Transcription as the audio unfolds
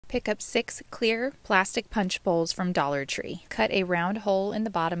Pick up 6 clear plastic punch bowls from Dollar Tree. Cut a round hole in the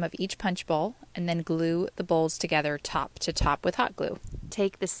bottom of each punch bowl and then glue the bowls together top to top with hot glue.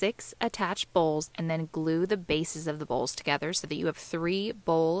 Take the 6 attached bowls and then glue the bases of the bowls together so that you have 3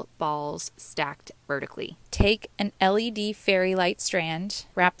 bowl balls stacked vertically. Take an LED fairy light strand,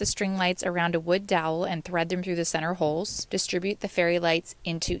 wrap the string lights around a wood dowel and thread them through the center holes. Distribute the fairy lights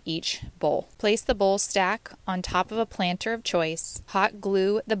into each bowl. Place the bowl stack on top of a planter of choice. Hot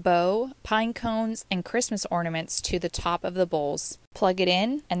glue the bow, pine cones, and Christmas ornaments to the top of the bowls. Plug it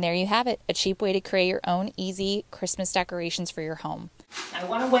in, and there you have it, a cheap way to create your own easy Christmas decorations for your home. I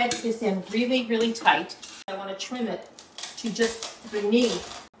want to wedge this in really, really tight. I want to trim it to just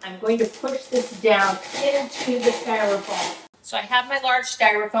beneath. I'm going to push this down into the styrofoam. So I have my large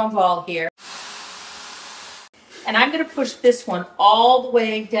styrofoam ball here. And I'm going to push this one all the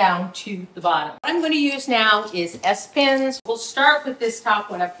way down to the bottom. What I'm going to use now is S-pins. We'll start with this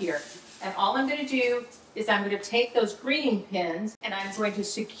top one up here. And all I'm going to do is I'm going to take those green pins and I'm going to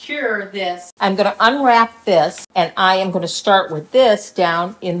secure this. I'm going to unwrap this and I am going to start with this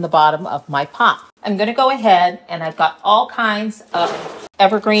down in the bottom of my pot. I'm going to go ahead and I've got all kinds of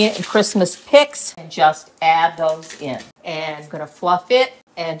evergreen and Christmas picks and just add those in. And I'm going to fluff it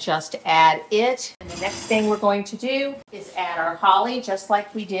and just add it. And the next thing we're going to do is add our holly just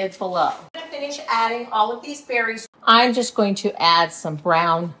like we did below. I'm going to finish adding all of these berries. I'm just going to add some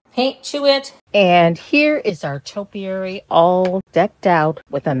brown paint to it. And here is our topiary all decked out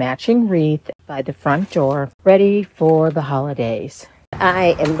with a matching wreath by the front door, ready for the holidays.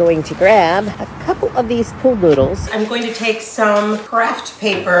 I am going to grab a couple of these pool noodles. I'm going to take some craft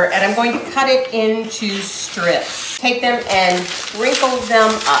paper and I'm going to cut it into strips. Take them and wrinkle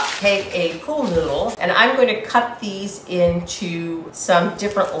them up. Take a pool noodle and I'm going to cut these into some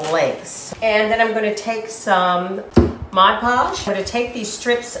different lengths. And then I'm going to take some Mod Podge. I'm going to take these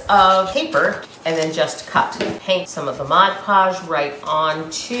strips of paper and then just cut. Paint some of the Mod Podge right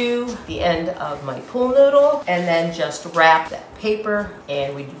onto the end of my pool noodle and then just wrap that paper,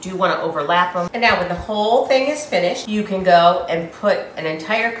 and we do want to overlap them. And now when the whole thing is finished, you can go and put an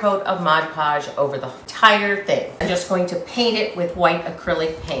entire coat of Mod Podge over the entire thing. I'm just going to paint it with white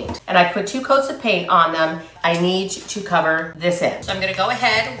acrylic paint. And I put 2 coats of paint on them. I need to cover this end. So I'm going to go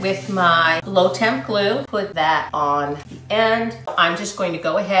ahead with my low temp glue, put that on the end. I'm just going to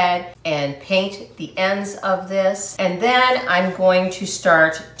go ahead and paint the ends of this. And then I'm going to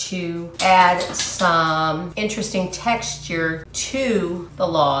start to add some interesting texture to the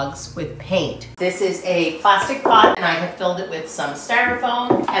logs with paint. This is a plastic pot and I have filled it with some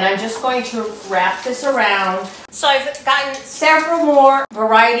styrofoam and I'm just going to wrap this around. So I've gotten several more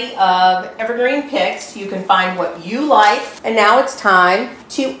variety of evergreen picks. You can find what you like. And now it's time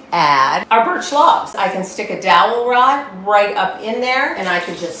to add our birch logs. I can stick a dowel rod right up in there and I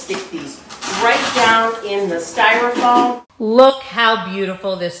can just stick these right down in the styrofoam. Look how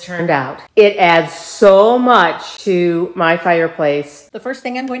beautiful this turned out. It adds so much to my fireplace. The first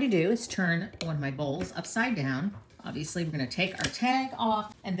thing I'm going to do is turn one of my bowls upside down. Obviously, we're going to take our tag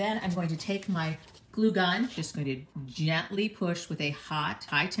off, and then I'm going to take my glue gun, just going to gently push with a hot,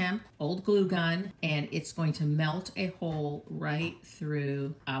 high temp, old glue gun, and it's going to melt a hole right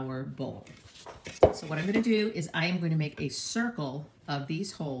through our bowl. So what I'm going to do is I am going to make a circle of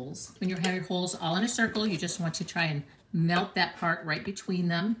these holes. When you have your holes all in a circle, you just want to try and melt that part right between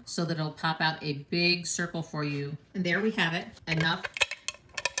them so that it'll pop out a big circle for you. And there we have it. Enough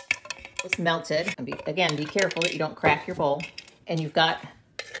is melted. And again, be careful that you don't crack your bowl. And you've got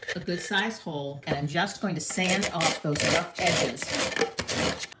a good sized hole. And I'm just going to sand off those rough edges.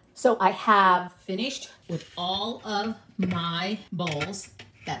 So I have finished with all of my bowls.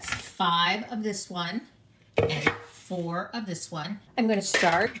 That's 5 of this one and 4 of this one. I'm going to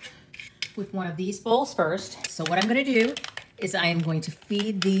start with one of these bowls first. So what I'm going to do is I am going to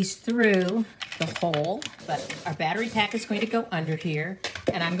feed these through the hole, but our battery pack is going to go under here,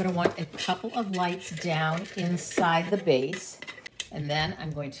 and I'm going to want a couple of lights down inside the base, and then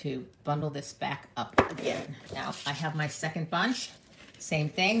I'm going to bundle this back up again. Now I have my second bunch. Same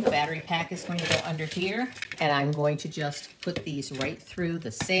thing, the battery pack is going to go under here, and I'm going to just put these right through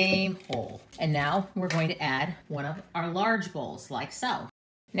the same hole. And now we're going to add one of our large bowls, like so.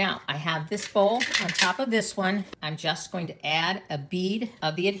 Now, I have this bowl on top of this one. I'm just going to add a bead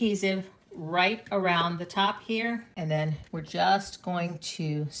of the adhesive right around the top here, and then we're just going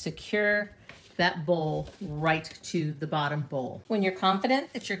to secure that bowl right to the bottom bowl. When you're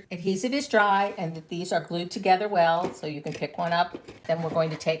confident that your adhesive is dry and that these are glued together well, so you can pick one up, then we're going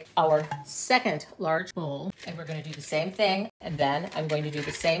to take our second large bowl and we're going to do the same thing. And then I'm going to do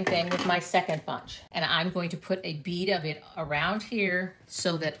the same thing with my second bunch. And I'm going to put a bead of it around here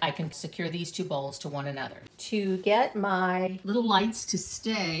so that I can secure these two bowls to one another. To get my little lights to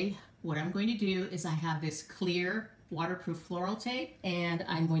stay, what I'm going to do is I have this clear waterproof floral tape, and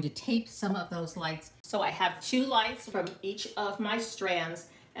I'm going to tape some of those lights. So I have 2 lights from each of my strands,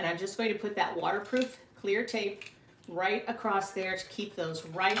 and I'm just going to put that waterproof clear tape right across there to keep those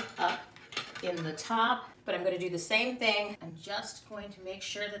right up in the top. But I'm going to do the same thing. I'm just going to make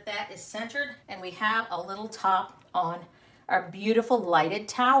sure that that is centered, and we have a little top on our beautiful lighted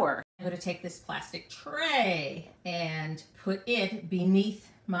tower. I'm going to take this plastic tray and put it beneath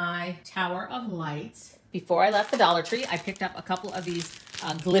my tower of lights. Before I left the Dollar Tree, I picked up a couple of these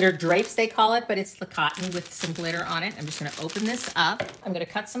glitter drapes, they call it, but it's the cotton with some glitter on it. I'm just going to open this up. I'm going to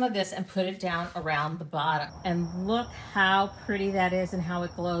cut some of this and put it down around the bottom. And look how pretty that is and how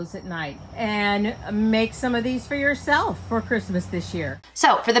it glows at night. And make some of these for yourself for Christmas this year.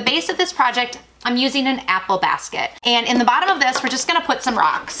 So for the base of this project, I'm using an apple basket. And in the bottom of this, we're just gonna put some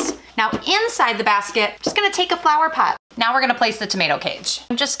rocks. Now inside the basket, just gonna take a flower pot. Now we're gonna place the tomato cage.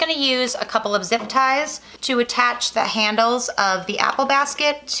 I'm just gonna use a couple of zip ties to attach the handles of the apple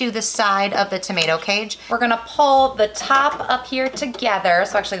basket to the side of the tomato cage. We're gonna pull the top up here together,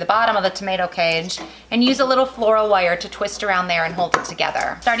 so actually the bottom of the tomato cage, and use a little floral wire to twist around there and hold it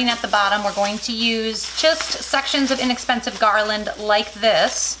together. Starting at the bottom, we're going to use just sections of inexpensive garland like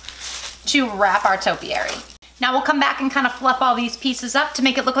this to wrap our topiary. Now we'll come back and kind of fluff all these pieces up to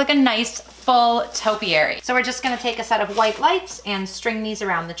make it look like a nice full topiary. So we're just gonna take a set of white lights and string these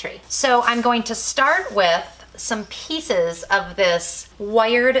around the tree. So I'm going to start with some pieces of this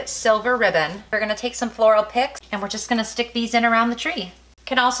wired silver ribbon. We're gonna take some floral picks and we're just gonna stick these in around the tree.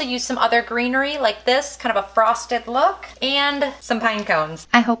 Can also use some other greenery like this, kind of a frosted look, and some pine cones.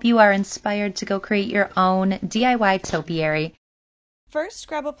 I hope you are inspired to go create your own DIY topiary. First,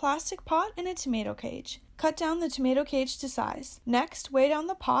 grab a plastic pot and a tomato cage. Cut down the tomato cage to size. Next, weigh down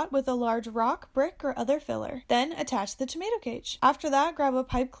the pot with a large rock, brick, or other filler. Then, attach the tomato cage. After that, grab a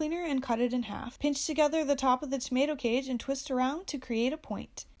pipe cleaner and cut it in half. Pinch together the top of the tomato cage and twist around to create a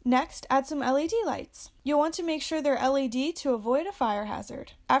point. Next, add some LED lights. You'll want to make sure they're LED to avoid a fire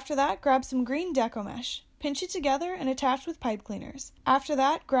hazard. After that, grab some green deco mesh. Pinch it together and attach with pipe cleaners. After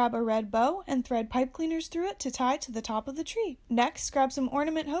that, grab a red bow and thread pipe cleaners through it to tie to the top of the tree. Next, grab some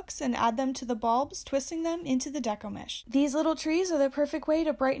ornament hooks and add them to the bulbs, twisting them into the deco mesh. These little trees are the perfect way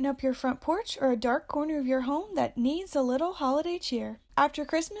to brighten up your front porch or a dark corner of your home that needs a little holiday cheer. After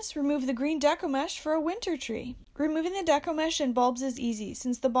Christmas, remove the green deco mesh for a winter tree. Removing the deco mesh and bulbs is easy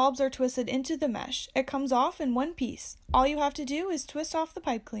since the bulbs are twisted into the mesh. It comes off in one piece. All you have to do is twist off the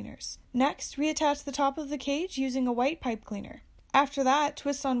pipe cleaners. Next, reattach the top of the cage using a white pipe cleaner. After that,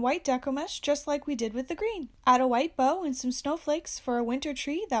 twist on white deco mesh just like we did with the green. Add a white bow and some snowflakes for a winter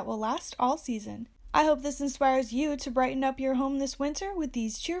tree that will last all season. I hope this inspires you to brighten up your home this winter with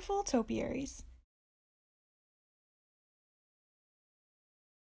these cheerful topiaries.